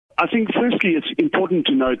I think firstly it's important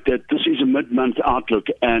to note that this is a mid-month outlook,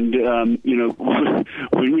 and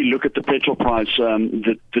when we look at the petrol price,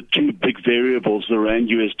 the two big variables, the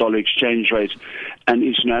rand-US dollar exchange rate and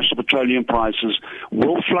international petroleum prices,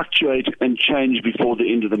 will fluctuate and change before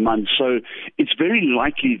the end of the month. So it's very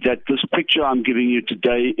likely that this picture I'm giving you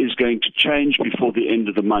today is going to change before the end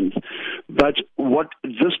of the month. But what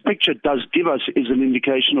this picture does give us is an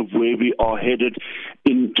indication of where we are headed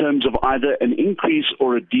in terms of either an increase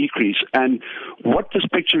or a decrease. And what this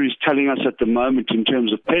picture is telling us at the moment, in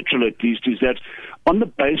terms of petrol at least, is that on the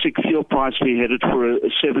basic fuel price, we're headed for a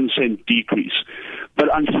 7-cent decrease. But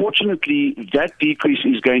unfortunately, that decrease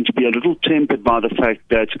is going to be a little tempered by the fact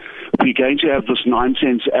that we're going to have this 9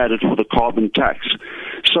 cents added for the carbon tax.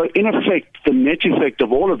 So in effect, the net effect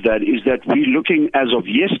of all of that is that we're looking, as of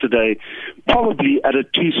yesterday, probably at a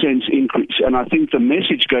 2 cents increase. And I think the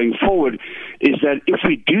message going forward is that if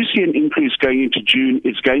we do see an increase going into June,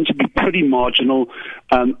 it's going to be pretty marginal.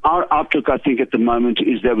 Our outlook, I think, at the moment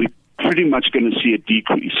is that we're pretty much going to see a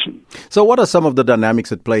decrease. So what are some of the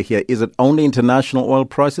dynamics at play here? Is it only international oil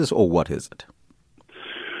prices, or what is it?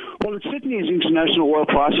 Well, it certainly is international oil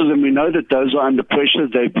prices, and we know that those are under pressure.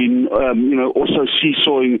 They've been, also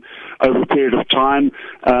seesawing over a period of time.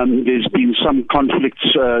 There's been some conflicts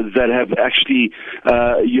that have actually,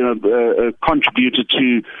 contributed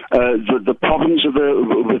to the problems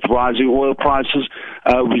with rising oil prices.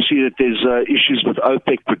 We see that there's issues with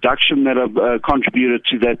OPEC production that have contributed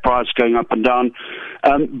to that price going up and down.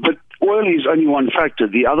 But oil is only one factor.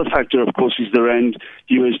 The other factor, of course, is the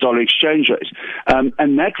rand-US dollar exchange rate.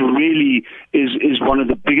 And that really is one of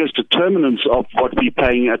the biggest determinants of what we're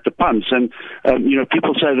paying at the pumps. And,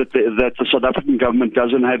 people say that the South African government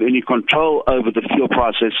doesn't have any control over the fuel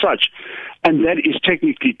price as such. And that is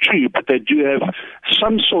technically true, but they do have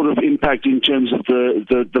some sort of impact in terms of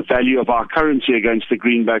the value of our currency against the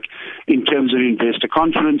greenback, in terms of investor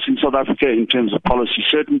confidence in South Africa, in terms of policy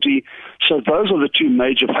certainty. So those are the two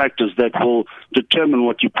major factors that will determine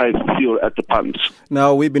what you pay for fuel at the pumps.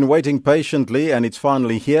 Now, we've been waiting patiently, and it's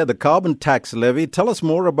finally here, the carbon tax levy. Tell us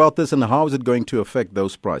more about this, and how is it going to affect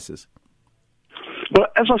those prices? Well,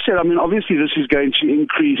 as I said, obviously this is going to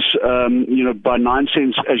increase, by 9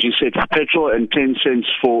 cents, as you said, for petrol and 10 cents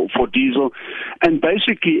for diesel. And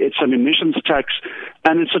basically it's an emissions tax,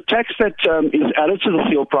 and it's a tax that is added to the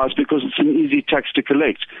fuel price because it's an easy tax to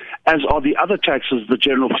collect, as are the other taxes, the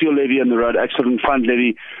general fuel levy and the road accident fund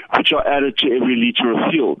levy, which are added to every litre of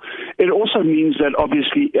fuel. It also means that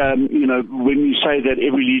obviously, when you say that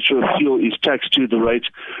every litre of fuel is taxed to the rate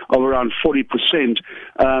of around 40%,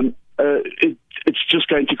 it's just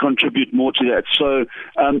going to contribute more to that. So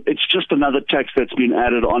it's just another tax that's been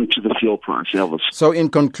added onto the fuel price, Elvis. So in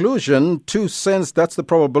conclusion, 2 cents, that's the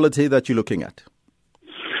probability that you're looking at?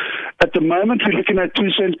 At the moment, we're looking at 2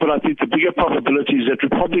 cents, but I think the bigger probability is that we're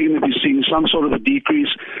probably going to be seeing some sort of a decrease.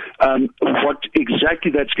 What exactly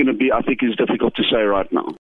that's going to be, I think, is difficult to say right now.